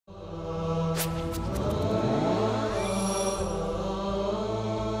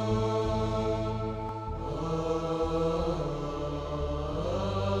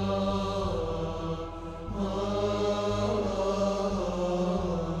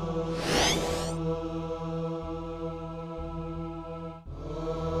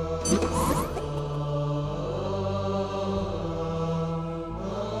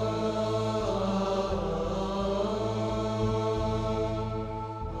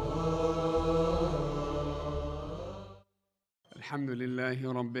الحمد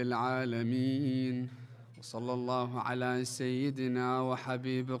لله رب العالمين وصلى الله على سيدنا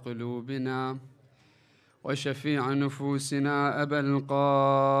وحبيب قلوبنا وشفيع نفوسنا أبا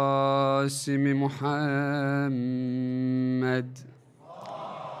القاسم محمد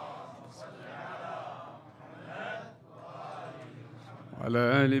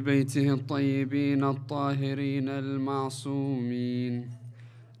وعلى آل بيته الطيبين الطاهرين المعصومين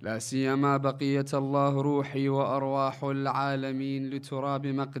لا سيما بقية الله روحي وأرواح العالمين لتراب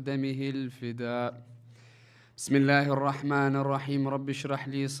مقدمه الفداء. بسم الله الرحمن الرحيم. رب اشرح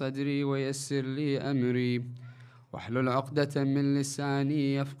لي صدري ويسر لي أمري واحلل عقدة من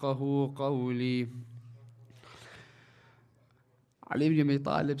لساني يفقه قولي. Ali ibn Abi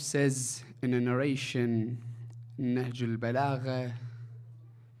Talib says in a narration in Nahj al-Balagha,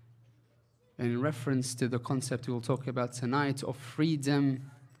 in reference to the concept we will talk about tonight of freedom,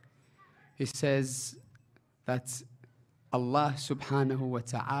 he says that Allah subhanahu wa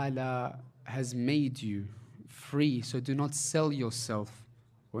ta'ala has made you free, so do not sell yourself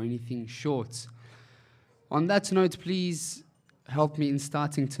or anything short. On that note, please help me in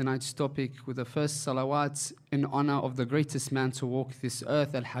starting tonight's topic with the first salawat in honor of the greatest man to walk this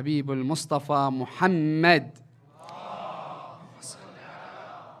earth, Al-Habib al-Mustafa Muhammad.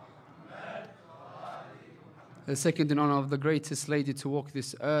 The second in honor of the greatest lady to walk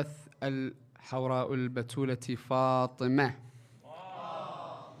this earth, Al-Hawra al-Batulati Fatimah.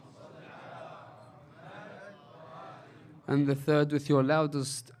 And the third with your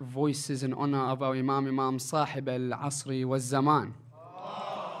loudest voices in honor of our Imam Sahib al-Asri wal-Zaman.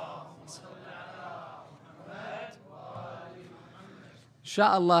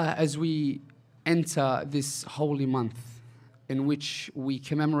 Inshallah, as we enter this holy month in which we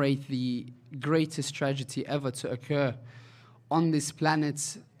commemorate the greatest tragedy ever to occur on this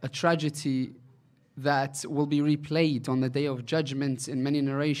planet, a tragedy that will be replayed on the Day of Judgment in many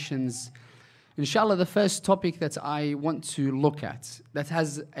narrations. Inshallah, the first topic that I want to look at that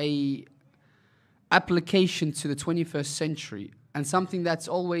has a application to the 21st century and something that's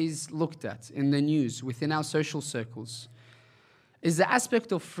always looked at in the news within our social circles is the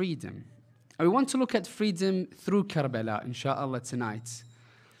aspect of freedom. And we want to look at freedom through Karbala, inshallah, tonight.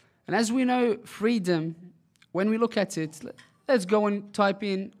 And as we know, freedom, when we look at it, let's go and type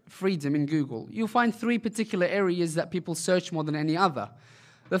in freedom in Google. You'll find three particular areas that people search more than any other.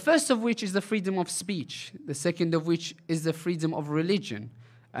 The first of which is the freedom of speech. The second of which is the freedom of religion.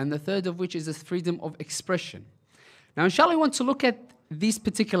 And the third of which is the freedom of expression. Now, inshallah, we want to look at these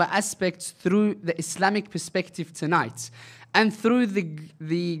particular aspects through the Islamic perspective tonight and through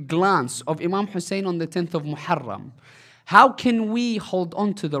the glance of Imam Hussein on the 10th of Muharram. How can we hold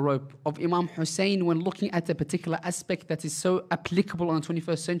on to the rope of Imam Hussein when looking at a particular aspect that is so applicable in the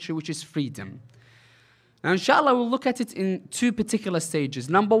 21st century, which is freedom? Now, inshallah, we'll look at it in two particular stages.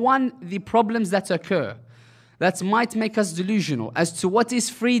 Number one, the problems that occur that might make us delusional as to what is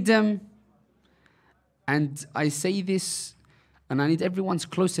freedom. And I say this, and I need everyone's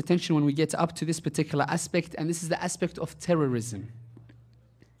close attention when we get up to this particular aspect, and this is the aspect of terrorism.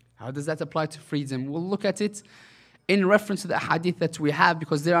 How does that apply to freedom? We'll look at it in reference to the hadith that we have,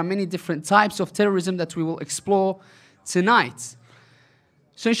 because there are many different types of terrorism that we will explore tonight.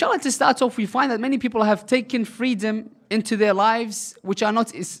 So inshallah, to start off, we find that many people have taken freedom into their lives which are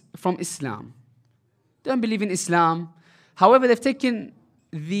not from Islam. They don't believe in Islam. However, they've taken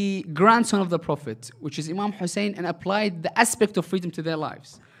the grandson of the Prophet, which is Imam Hussein, and applied the aspect of freedom to their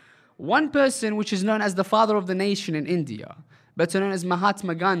lives. One person, which is known as the father of the nation in India, better known as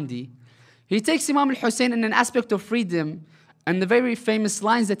Mahatma Gandhi, he takes Imam al-Hussein in an aspect of freedom, and the very famous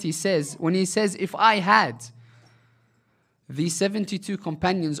lines that he says, when he says, if I had the 72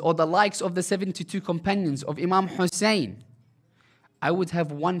 companions or the likes of the 72 companions of Imam Hussein, I would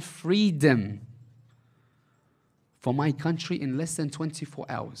have won freedom for my country in less than 24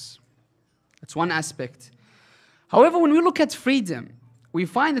 hours. That's one aspect. However, when we look at freedom, we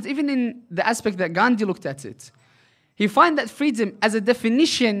find that even in the aspect that Gandhi looked at it, he finds that freedom as a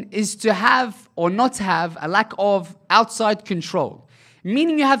definition is to have or not have a lack of outside control.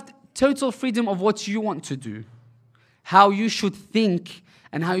 Meaning you have total freedom of what you want to do, how you should think,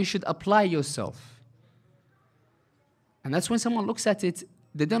 and how you should apply yourself. And that's when someone looks at it,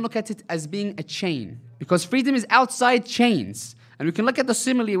 they don't look at it as being a chain, because freedom is outside chains. And we can look at the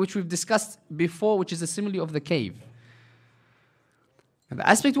simile which we've discussed before, which is the simile of the cave. And the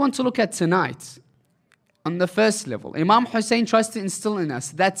aspect we want to look at tonight, on the first level, Imam Hussein tries to instill in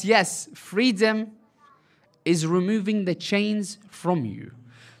us that yes, freedom is removing the chains from you.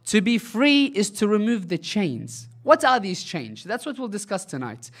 To be free is to remove the chains. What are these chains? That's what we'll discuss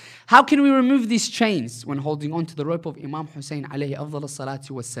tonight. How can we remove these chains when holding on to the rope of Imam Hussein alayhi afdal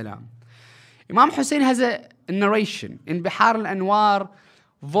salatu wassalam? Imam Hussein has a narration in Bihar al-Anwar,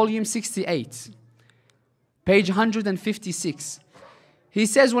 volume 68, page 156. He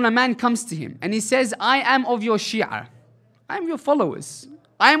says when a man comes to him and he says, I am of your Shi'a, I am your followers,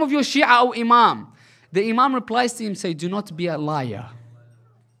 I am of your Shi'a, O Imam. The Imam replies to him, say, do not be a liar.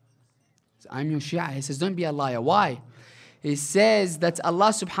 I'm your Shi'a. He says, don't be a liar. Why? He says that Allah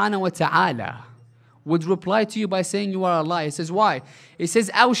subhanahu wa ta'ala would reply to you by saying you are a liar. He says, why? He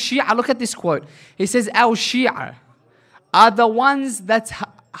says, our Shi'a, look at this quote. He says, our Shi'a are the ones that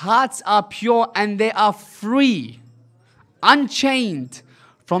hearts are pure and they are free, unchained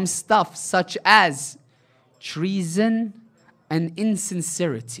from stuff such as treason and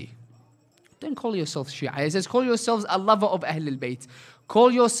insincerity. Don't call yourself Shi'a. He says, call yourselves a lover of Ahlul-Bait. Call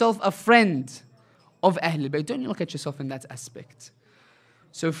yourself a friend of Ahlul-Bait. Don't look at yourself in that aspect.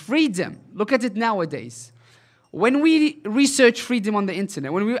 So freedom, look at it nowadays. When we research freedom on the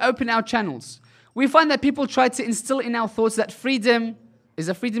internet, when we open our channels, we find that people try to instill in our thoughts that freedom is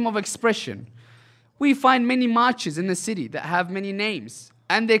a freedom of expression. We find many marches in the city that have many names,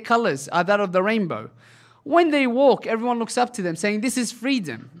 and their colors are that of the rainbow. When they walk, everyone looks up to them saying, this is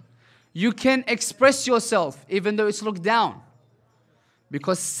freedom. You can express yourself even though it's looked down,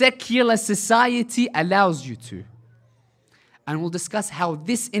 because secular society allows you to. And we'll discuss how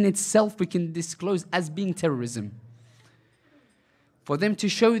this in itself we can disclose as being terrorism. For them to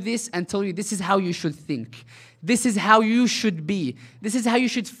show this and tell you this is how you should think, this is how you should be, this is how you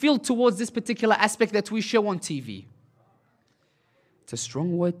should feel towards this particular aspect that we show on TV. It's a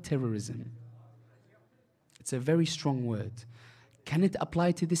strong word, terrorism. It's a very strong word. Can it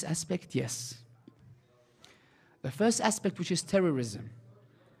apply to this aspect? Yes. The first aspect, which is terrorism,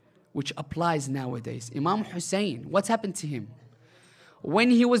 which applies nowadays. Imam Hussein, what's happened to him?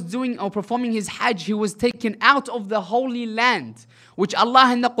 When he was doing or performing his Hajj, he was taken out of the Holy Land, which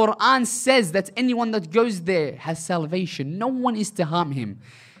Allah in the Quran says that anyone that goes there has salvation. No one is to harm him.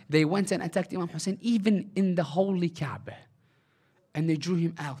 They went and attacked Imam Hussein even in the Holy Kaaba. And they drew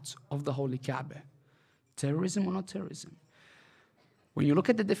him out of the Holy Kaaba. Terrorism or not terrorism? When you look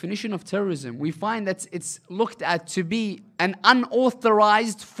at the definition of terrorism, we find that it's looked at to be an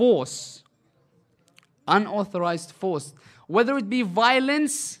unauthorized force. Unauthorized force. Whether it be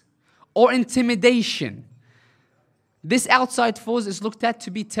violence or intimidation. This outside force is looked at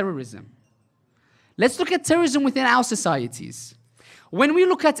to be terrorism. Let's look at terrorism within our societies. When we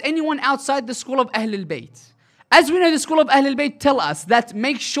look at anyone outside the school of Ahlul-Bait, as we know, the school of Ahlul-Bait tell us that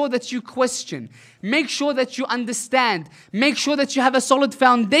make sure that you question, make sure that you understand, make sure that you have a solid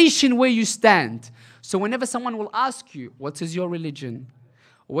foundation where you stand. So whenever someone will ask you, what is your religion?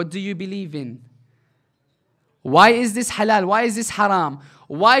 What do you believe in? Why is this halal? Why is this haram?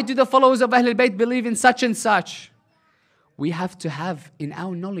 Why do the followers of Ahlul-Bait believe in such and such? We have to have in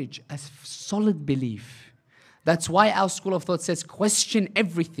our knowledge a solid belief. That's why our school of thought says question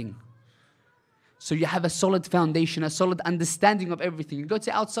everything. So you have a solid foundation, a solid understanding of everything. You go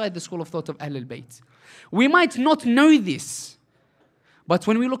to outside the school of thought of Ahlul-Bait. We might not know this, but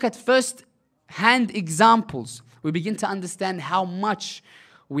when we look at first-hand examples, we begin to understand how much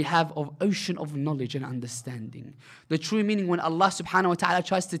we have of ocean of knowledge and understanding. The true meaning when Allah subhanahu wa ta'ala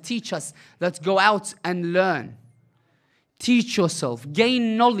tries to teach us that go out and learn. Teach yourself,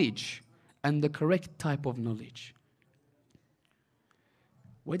 gain knowledge, and the correct type of knowledge.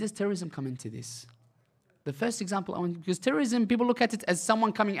 Where does terrorism come into this? The first example, because terrorism, people look at it as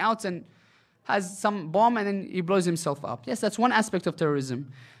someone coming out and has some bomb and then he blows himself up. Yes, that's one aspect of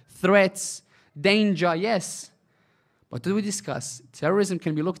terrorism. Threats, danger, yes. But do we discuss? Terrorism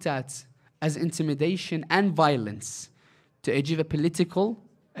can be looked at as intimidation and violence to achieve a political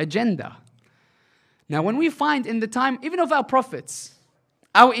agenda. Now, when we find in the time, even of our prophets,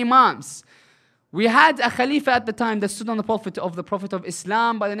 our Imams, we had a Khalifa at the time that stood on the pulpit of the Prophet of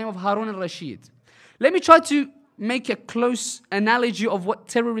Islam by the name of Harun al-Rashid. Let me try to make a close analogy of what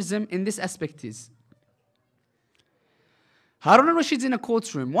terrorism in this aspect is. Harun al-Rashid's in a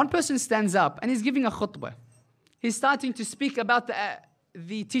courtroom. One person stands up and he's giving a khutbah. He's starting to speak about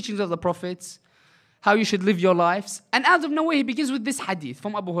the teachings of the prophets, how you should live your lives. And out of nowhere, he begins with this hadith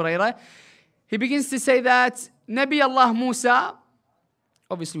from Abu Hurairah. He begins to say that Nabi Allah Musa,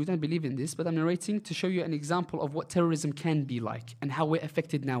 obviously we don't believe in this, but I'm narrating to show you an example of what terrorism can be like and how we're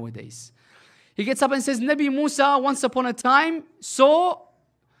affected nowadays. He gets up and says, Nabi Musa once upon a time saw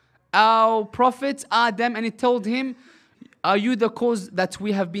our prophet Adam and he told him, are you the cause that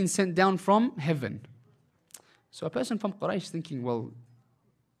we have been sent down from heaven? So a person from Quraysh thinking, well,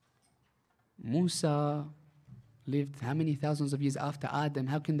 Musa lived how many thousands of years after Adam?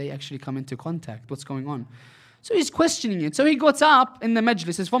 How can they actually come into contact? What's going on? So he's questioning it. So he got up in the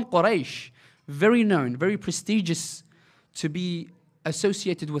majlis. He's from Quraysh. Very known, very prestigious to be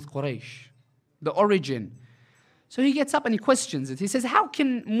associated with Quraysh. The origin. So he gets up and he questions it. He says, how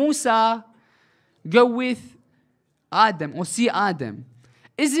can Musa go with Adam or see Adam?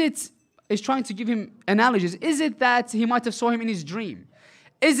 He's trying to give him analogies. Is it that he might have saw him in his dream?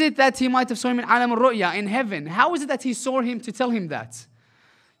 Is it that he might have saw him in Alam al-Ru'ya, in heaven? How is it that he saw him to tell him that?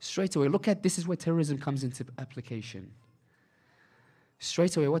 Straight away, look at this is where terrorism comes into application.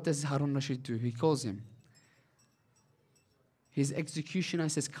 Straight away, what does Harun Rashid do? He calls him. His executioner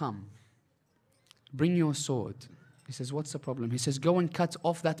says, come, bring your sword. He says, what's the problem? He says, go and cut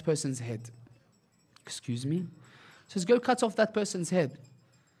off that person's head. Excuse me? He says, go cut off that person's head.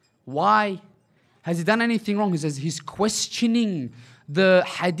 Why? Has he done anything wrong? He says, he's questioning the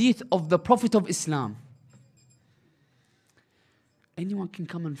hadith of the Prophet of Islam. Anyone can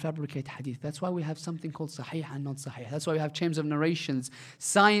come and fabricate hadith. That's why we have something called sahih and not sahih. That's why we have chains of narrations,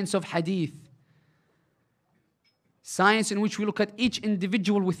 science of hadith. Science in which we look at each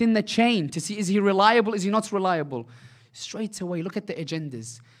individual within the chain to see, is he reliable, is he not reliable? Straight away, look at the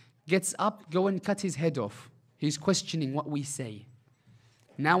agendas. Gets up, go and cut his head off. He's questioning what we say.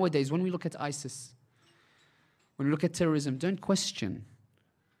 Nowadays, when we look at ISIS, when we look at terrorism, don't question.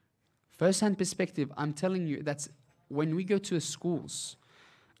 First-hand perspective, I'm telling you, that's when we go to schools,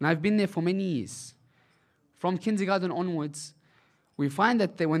 and I've been there for many years, from kindergarten onwards, we find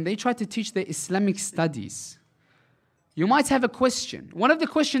that when they try to teach the Islamic studies, you might have a question. One of the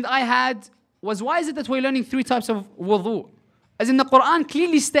questions I had was, why is it that we're learning 3 types of wudu? As in the Quran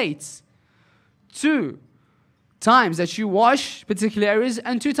clearly states, 2 times that you wash particular areas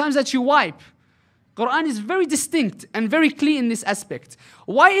and 2 times that you wipe. Quran is very distinct and very clear in this aspect.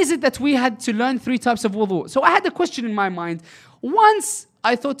 Why is it that we had to learn 3 types of wudu? So I had a question in my mind. Once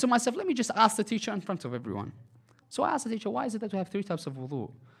I thought to myself, let me just ask the teacher in front of everyone. So I asked the teacher, why is it that we have 3 types of wudu?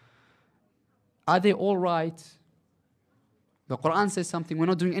 Are they all right? The Quran says something. We're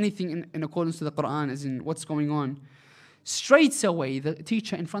not doing anything in accordance to the Quran, as in what's going on. Straight away, the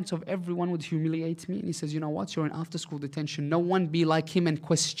teacher in front of everyone would humiliate me. And he says, you know what? You're in after-school detention. No one be like him and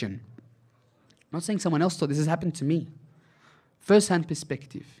question. I'm not saying someone else thought. This has happened to me. First-hand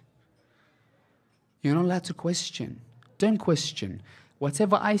perspective. You're not allowed to question. Don't question.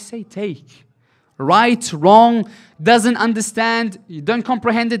 Whatever I say, take. Right, wrong, doesn't understand, you don't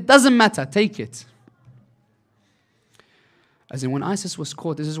comprehend it, doesn't matter, take it. As in when ISIS was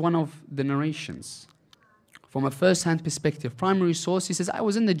caught, this is one of the narrations. From a first-hand perspective, primary source, he says, I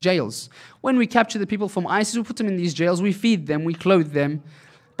was in the jails. When we capture the people from ISIS, we put them in these jails, we feed them, we clothe them,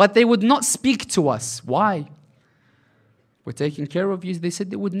 but they would not speak to us. Why? We're taking care of you. They said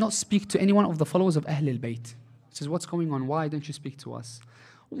they would not speak to any one of the followers of Ahlul-Bait. He says, what's going on? Why don't you speak to us?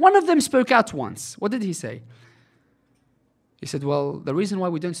 One of them spoke out once. What did he say? He said, well, the reason why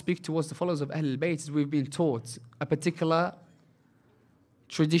we don't speak towards the followers of Ahlul-Bait is we've been taught a particular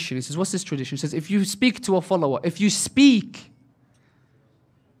tradition. He says, what's this tradition? He says, if you speak to a follower, if you speak,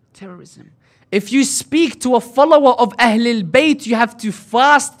 terrorism. If you speak to a follower of Ahlul-Bait, you have to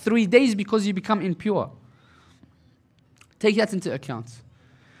fast 3 days because you become impure. Take that into account.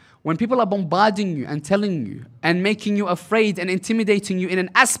 When people are bombarding you and telling you and making you afraid and intimidating you in an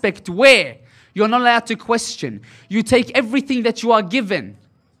aspect where you're not allowed to question, you take everything that you are given.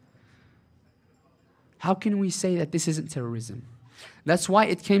 How can we say that this isn't terrorism? That's why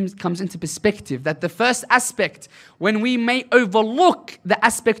it comes into perspective that the first aspect, when we may overlook the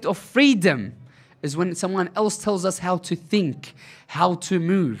aspect of freedom, is when someone else tells us how to think, how to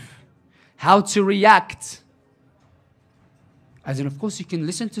move, how to react. As in, of course, you can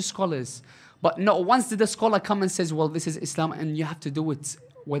listen to scholars, but not once did a scholar come and says, well, this is Islam and you have to do it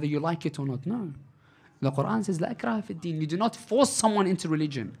whether you like it or not. No. The Quran says, لا إكراه في الدين. You do not force someone into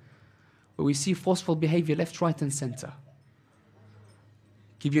religion. But we see forceful behavior left, right, and center.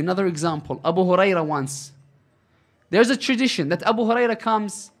 Give you another example. Abu Huraira once. There's a tradition that Abu Huraira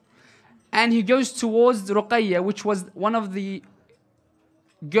comes and he goes towards Ruqayya, which was one of the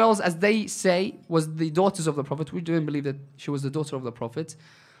girls, as they say, was the daughters of the Prophet. We don't believe that she was the daughter of the Prophet.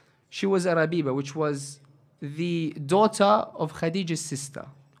 She was a Rabiba, which was the daughter of Khadija's sister,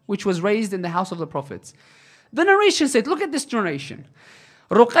 which was raised in the house of the Prophet. The narration said, look at this narration.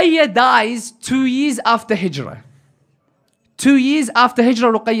 Ruqayya dies 2 years after Hijrah. 2 years after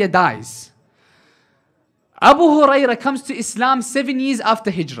Hijrah, Ruqayya dies. Abu Huraira comes to Islam 7 years after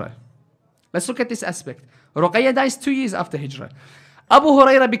Hijrah. Let's look at this aspect. Ruqayya dies 2 years after Hijrah. Abu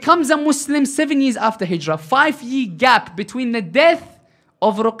Huraira becomes a Muslim 7 years after Hijrah. 5-year gap between the death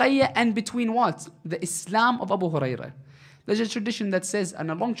of Ruqayya and between what? The Islam of Abu Hurairah. There's a tradition that says,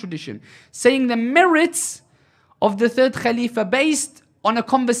 and a long tradition, saying the merits of the third Khalifa based on a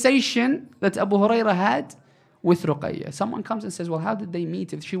conversation that Abu Hurairah had with Ruqayya. Someone comes and says, well, how did they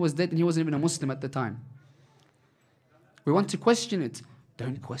meet if she was dead and he wasn't even a Muslim at the time? We want to question it.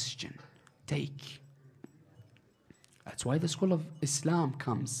 Don't question. Take. That's why the school of Islam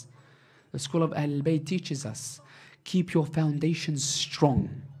comes. The school of Ahlul-Bait teaches us, keep your foundations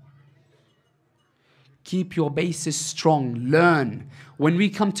strong. Keep your basis strong. Learn. When we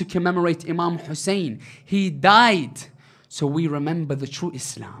come to commemorate Imam Hussein, he died. So we remember the true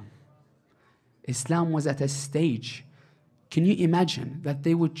Islam. Islam was at a stage. Can you imagine that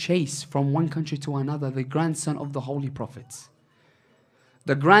they would chase from one country to another the grandson of the Holy Prophet?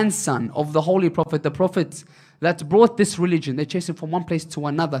 The grandson of the Holy Prophet, the Prophet that brought this religion. They chased him from one place to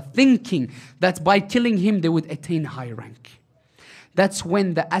another, thinking that by killing him they would attain high rank. That's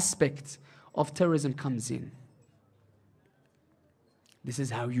when the aspect of terrorism comes in. This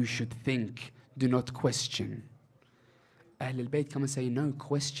is how you should think. Do not question. Ahlul-Bait come and say, no,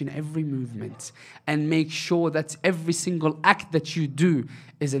 question every movement and make sure that every single act that you do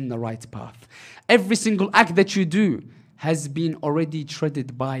is in the right path. Every single act that you do has been already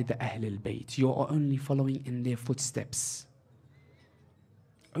treaded by the Ahlul-Bait. You are only following in their footsteps.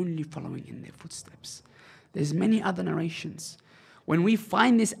 Only following in their footsteps. There's many other narrations. When we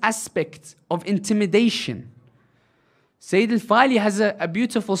find this aspect of intimidation, Sayyid al-Fali has a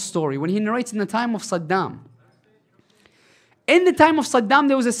beautiful story when he narrates in the time of Saddam. In the time of Saddam,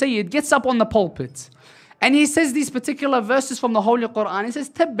 there was a Sayyid, gets up on the pulpit, and he says these particular verses from the Holy Quran. He says,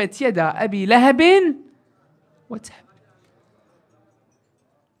 Tabbat yada abi lahabin wa tab.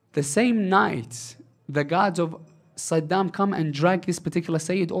 The same night, the guards of Saddam come and drag this particular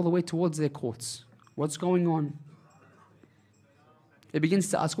Sayyid all the way towards their courts. What's going on? He begins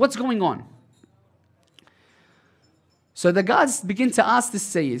to ask, what's going on? So the guards begin to ask this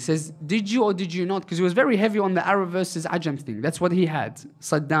Sayyid. He says, did you or did you not? Because he was very heavy on the Arab versus Ajam thing. That's what he had,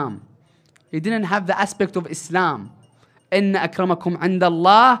 Saddam. He didn't have the aspect of Islam. إِنَّ أَكْرَمَكُمْ عِنْدَ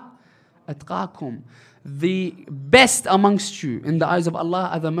اللَّهِ أَتْقَاكُمْ. The best amongst you in the eyes of Allah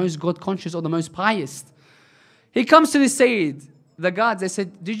are the most God-conscious or the most pious. He comes to this Sayyid. The guards, they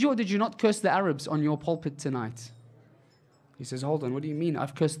said, did you or did you not curse the Arabs on your pulpit tonight? He says, hold on, what do you mean?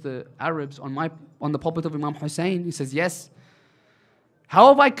 I've cursed the Arabs on the pulpit of Imam Hussein? He says, yes. How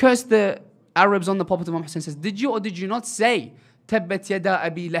have I cursed the Arabs on the pulpit of Imam Hussein? He says, did you or did you not say, Tabbat yada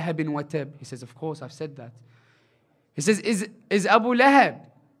abi lahabin wa tab? He says, of course, I've said that. He says, is Abu Lahab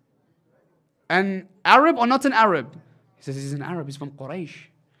an Arab or not an Arab? He says, he's an Arab, he's from Quraysh.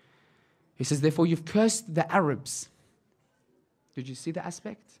 He says, therefore you've cursed the Arabs. Did you see the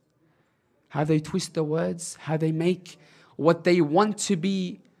aspect? How they twist the words, how they make what they want to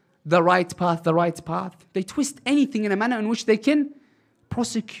be the right path, the right path. They twist anything in a manner in which they can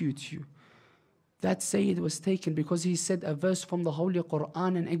prosecute you. That Sayyid was taken because he said a verse from the Holy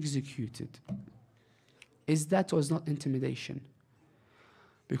Quran and executed. Is that or is not intimidation?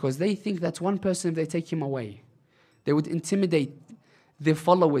 Because they think that one person, if they take him away, they would intimidate their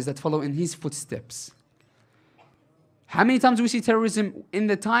followers that follow in his footsteps. How many times do we see terrorism in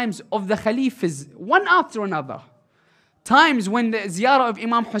the times of the Khalifas, one after another? Times when the ziyarah of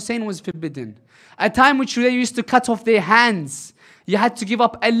Imam Hussein was forbidden. A time which they used to cut off their hands. You had to give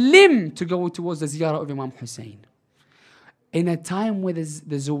up a limb to go towards the ziyarah of Imam Hussein. In a time where the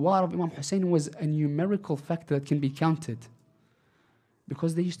zawar of Imam Hussein was a numerical factor that can be counted.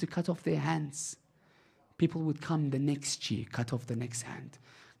 Because they used to cut off their hands. People would come the next year, cut off the next hand,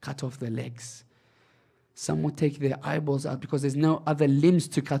 cut off their legs. Some would take their eyeballs out because there's no other limbs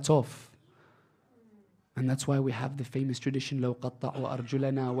to cut off. And that's why we have the famous tradition, لو قطعوا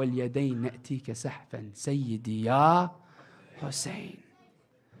أرجلنا واليدين نأتيك سحفا سيدي يا Hussein.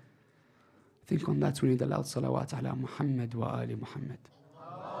 Think on that. We need a loud salawat ala Muhammad wa ali Muhammad.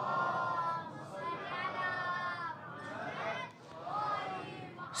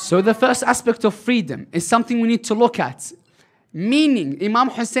 So the first aspect of freedom is something we need to look at. Meaning, Imam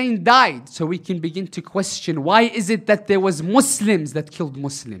Hussein died, so we can begin to question, why is it that there was Muslims that killed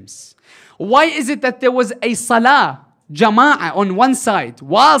Muslims? Why is it that there was a salah, jama'ah on one side,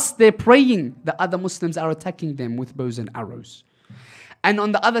 whilst they're praying, the other Muslims are attacking them with bows and arrows? And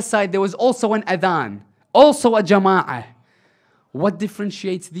on the other side, there was also an adhan, also a jama'ah. What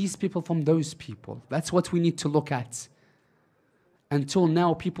differentiates these people from those people? That's what we need to look at. Until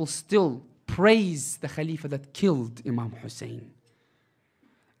now, people still praise the Khalifa that killed Imam Hussein.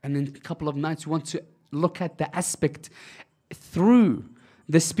 And in a couple of nights, we want to look at the aspect through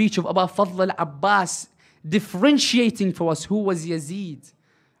the speech of Abu Fadl al-Abbas, differentiating for us who was Yazid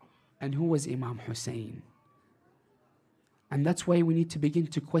And who was Imam Hussein? And that's why we need to begin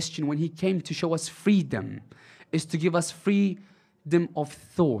to question, when he came to show us freedom, is to give us freedom of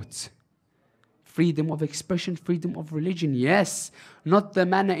thought, freedom of expression, freedom of religion. Yes, not the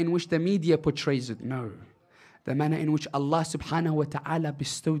manner in which the media portrays it, no. The manner in which Allah subhanahu wa ta'ala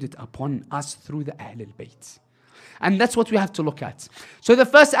bestowed it upon us through the Ahlul-Bait. And that's what we have to look at. So the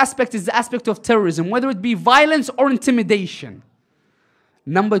first aspect is the aspect of terrorism, whether it be violence or intimidation.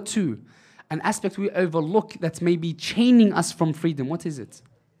 Number two, an aspect we overlook that may be chaining us from freedom. What is it?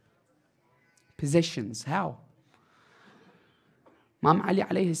 Possessions. How? Imam Ali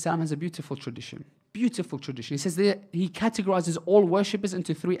alayhi salam has a beautiful tradition. Beautiful tradition. He says that he categorizes all worshippers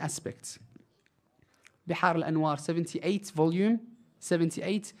into three aspects. Bihar al-Anwar 78, volume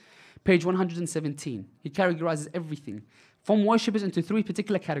 78, page 117. He categorizes everything from worshippers into three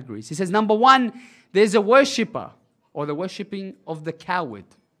particular categories. He says, number one, there's a worshipper, or the worshipping of the coward.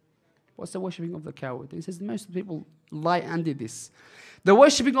 What's the worshipping of the coward? He says most people lie under this. The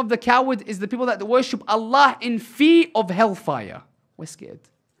worshipping of the coward is the people that worship Allah in fear of hellfire. We're scared.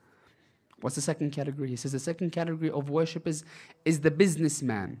 What's the second category? He says the second category of worshippers is the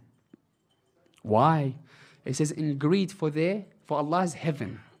businessman. Why? He says in greed for Allah's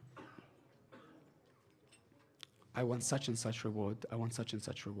heaven. I want such and such reward. I want such and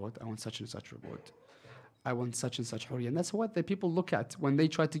such reward. I want such and such reward. I want such and such hurry. And that's what the people look at when they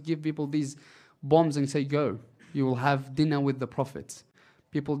try to give people these bombs and say, go, you will have dinner with the Prophet.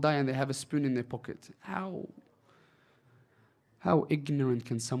 People die and they have a spoon in their pocket. How ignorant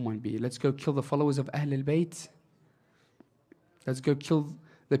can someone be? Let's go kill the followers of Ahlul-Bait. Let's go kill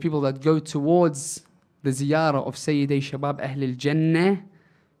the people that go towards the ziyarah of Sayyidai Shabab Ahlul Jannah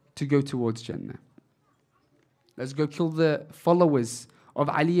to go towards Jannah. Let's go kill the followers of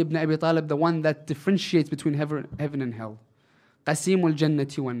Ali ibn Abi Talib, the one that differentiates between heaven and hell. Qasimul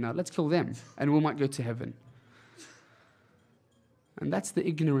Jannati wan nar. Let's kill them and we might go to heaven. And that's the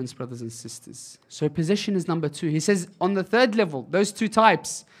ignorance, brothers and sisters. So possession is number two. He says on the third level, those two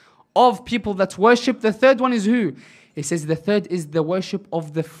types of people that worship, the third one is who? He says the third is the worship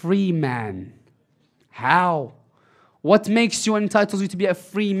of the free man. How? What makes you, entitles you to be a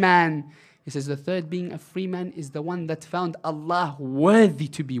free man? He says the third being a free man is the one that found Allah worthy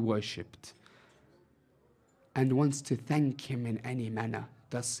to be worshipped and wants to thank Him in any manner.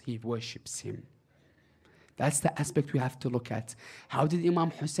 Thus he worships Him. That's the aspect we have to look at. How did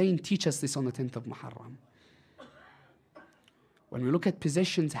Imam Hussein teach us this on the 10th of Muharram? When we look at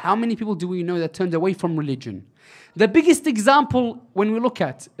possessions, how many people do we know that turned away from religion? The biggest example when we look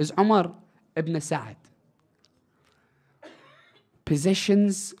at is Umar ibn Sa'd.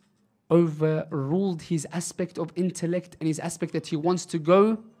 Possessions overruled his aspect of intellect and his aspect that he wants to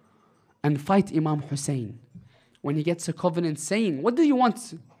go and fight Imam Hussein. When he gets a covenant saying, what do you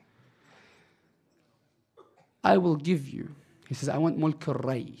want? I will give you. He says, I want mulk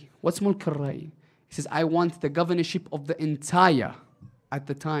al-Ray. What's mulk al-Ray? He says, I want the governorship of the entire, at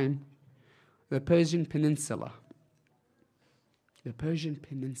the time, the Persian Peninsula. The Persian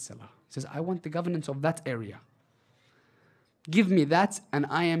Peninsula. He says, I want the governance of that area. Give me that and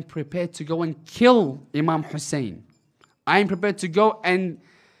I am prepared to go and kill Imam Hussein. I am prepared to go and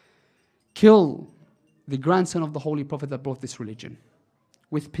kill the grandson of the Holy Prophet that brought this religion.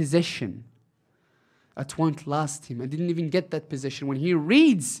 With possession. It won't last him. I didn't even get that possession. When he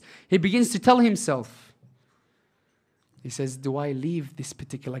reads, he begins to tell himself. He says, do I leave this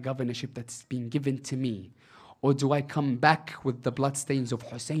particular governorship that's been given to me? Or do I come back with the bloodstains of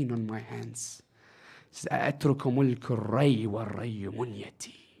Hussein on my hands? He says,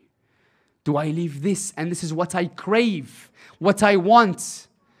 do I leave this? And this is what I crave, what I want.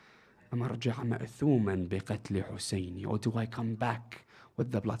 Or do I come back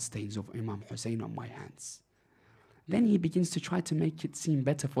with the bloodstains of Imam Hussein on my hands? Then he begins to try to make it seem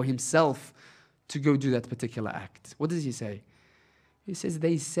better for himself to go do that particular act. What does he say? He says,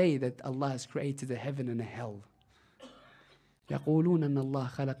 they say that Allah has created a heaven and a hell. يقولون أن الله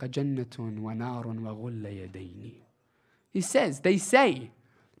خلق جنة ونار وغل يدين. He says, they say,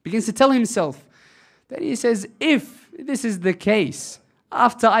 begins to tell himself. Then he says, if this is the case,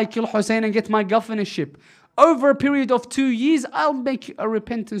 after I kill Hussein and get my governorship, over a period of 2 years, I'll make a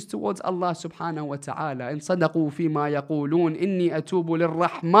repentance towards Allah subhanahu wa ta'ala. إن صدقوا فيما يقولون إني أتوب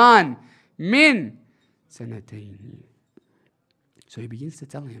للرحمن من سنتين. So he begins to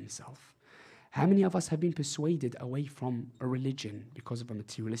tell himself, how many of us have been persuaded away from a religion because of a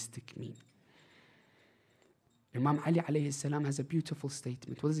materialistic mean? Imam Ali alayhi salam has a beautiful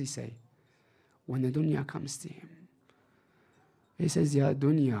statement. What does he say? When the dunya comes to him, he says, Ya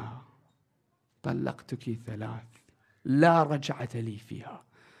dunya, طلقتك ثلاث لا رجعة لي فيها.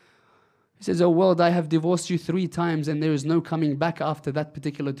 He says, "Oh world, I have divorced you 3 times and there is no coming back after that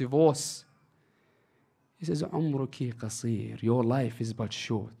particular divorce." He says, "عمرك قصير," your life is but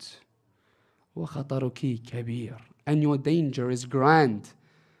short. وخطرك كبير, and your danger is grand.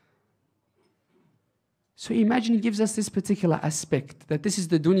 So imagine, he gives us this particular aspect, that this is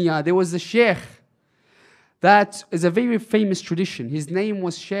the dunya. There was a sheikh, that is a very famous tradition. His name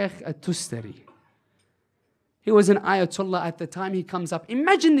was Sheikh al-Tustari. He was an ayatollah at the time. He comes up.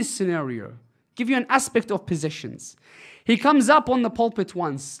 Imagine this scenario. Give you an aspect of possessions. He comes up on the pulpit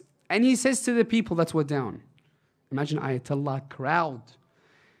once, and he says to the people that were down, imagine ayatollah crowd.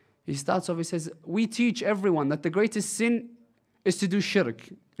 He starts off, he says, "We teach everyone that the greatest sin is to do shirk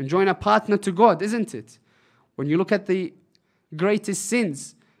and join a partner to God, isn't it? When you look at the greatest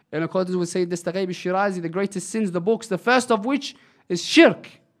sins, in accordance with Sayyid al-Shirazi, the greatest sins, the books, the first of which is shirk."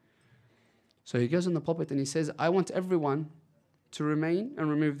 So he goes on the pulpit and he says, "I want everyone to remain and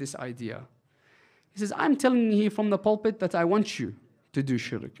remove this idea." He says, "I'm telling you here from the pulpit that I want you to do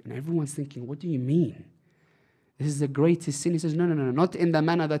shirk." And everyone's thinking, "What do you mean? This is the greatest sin." He says, no, not in the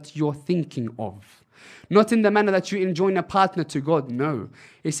manner that you're thinking of. Not in the manner that you enjoin a partner to God, no.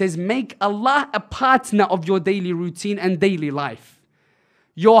 He says, make Allah a partner of your daily routine and daily life.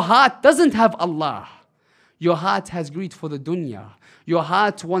 Your heart doesn't have Allah. Your heart has greed for the dunya. Your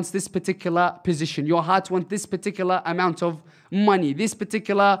heart wants this particular position. Your heart wants this particular amount of money, this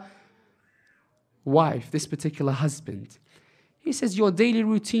particular wife, this particular husband. He says, your daily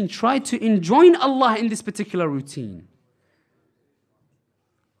routine, try to enjoin Allah in this particular routine.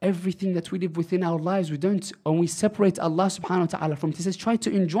 Everything that we live within our lives, we separate Allah subhanahu wa ta'ala from it. He says, try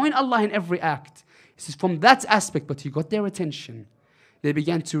to enjoin Allah in every act. He says, from that aspect, but he got their attention. They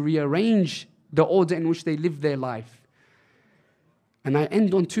began to rearrange the order in which they live their life. And I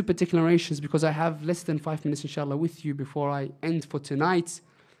end on 2 particular narrations because I have less than 5 minutes, inshallah, with you before I end for tonight.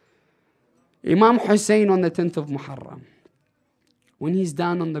 Imam Hussein on the 10th of Muharram, when he's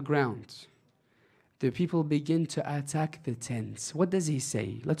down on the ground, the people begin to attack the tents. What does he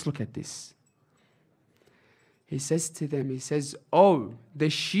say? Let's look at this. He says to them, he says, "Oh, the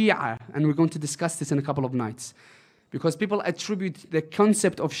Shi'a," and we're going to discuss this in a couple of nights, because people attribute the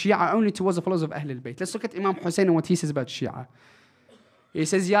concept of Shi'a only towards the followers of Ahlul-Bait. Let's look at Imam Hussein and what he says about Shi'a. He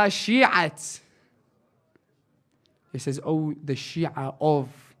says, "Ya Shi'at." He says, "Oh, the Shi'a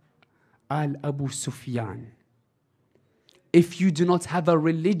of Abu Sufyan. If you do not have a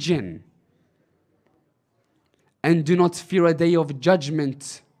religion and do not fear a day of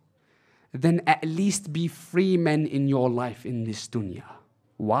judgment, then at least be free men in your life in this dunya."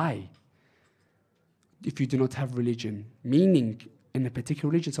 Why? If you do not have religion, meaning in a particular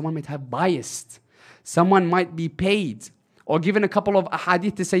religion, someone might have biased. Someone might be paid or given a couple of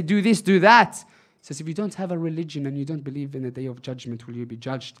ahadith to say, do this, do that. It says, if you don't have a religion and you don't believe in the day of judgment, will you be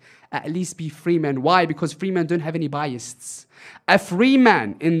judged? At least be free men. Why? Because free men don't have any biases. A free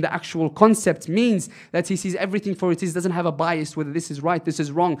man in the actual concept means that he sees everything for it is, doesn't have a bias, whether this is right, this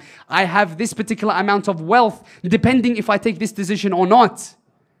is wrong. I have this particular amount of wealth, depending if I take this decision or not.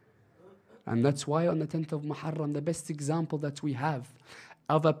 And that's why on the 10th of Muharram, the best example that we have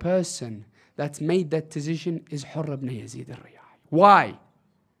of a person that made that decision is Hurr ibn Yazid al-Riyahi. Why?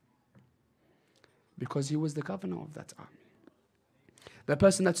 Because he was the governor of that army. The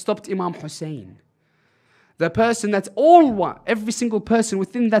person that stopped Imam Hussein. The person that every single person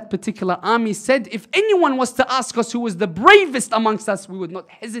within that particular army said, if anyone was to ask us who was the bravest amongst us, we would not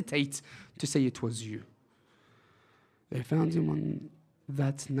hesitate to say it was you. They found him on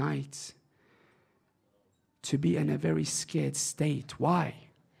that night to be in a very scared state. Why?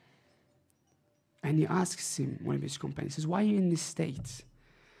 And he asks him, one of his companions, he says, "Why are you in this state?"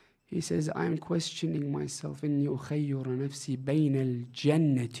 He says, "I am questioning myself. إني أخير نفسي بين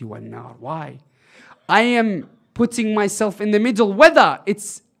الجنة والنار." Why? I am putting myself in the middle, whether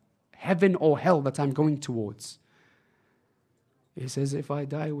it's heaven or hell that I'm going towards. He says, if I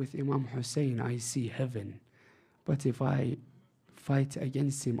die with Imam Hussein, I see heaven. But if I fight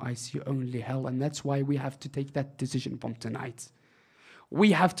against him, I see only hell. And that's why we have to take that decision from tonight.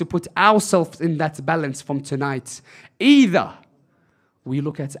 We have to put ourselves in that balance from tonight. Either we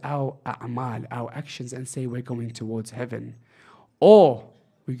look at our a'mal, our actions, and say we're going towards heaven, or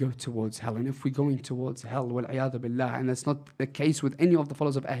we go towards hell. And if we're going towards hell, wal-'iyadhu billah, and that's not the case with any of the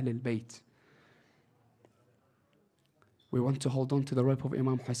followers of Ahlul-Bait, we want to hold on to the rope of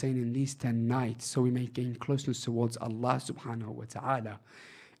Imam Hussein in these 10 nights so we may gain closeness towards Allah subhanahu wa ta'ala.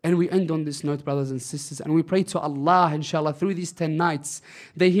 And we end on this note, brothers and sisters, and we pray to Allah, inshallah, through these 10 nights,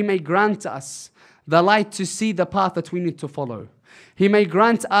 that He may grant us the light to see the path that we need to follow, He may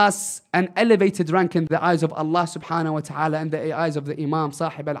grant us an elevated rank in the eyes of Allah subhanahu wa ta'ala and the eyes of the Imam,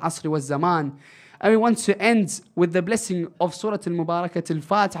 Sahib al-Asr wa zaman. And we want to end with the blessing of Surah Al-Mubarakat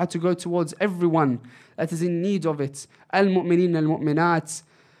Al-Fatiha to go towards everyone that is in need of it. Al-Mu'mineen al-Mu'minat,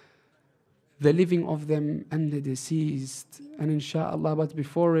 the living of them and the deceased. And inshallah, but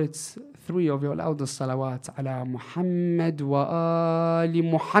before it, 3 of your loudest salawat ala Muhammad wa ali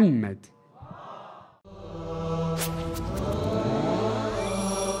Muhammad.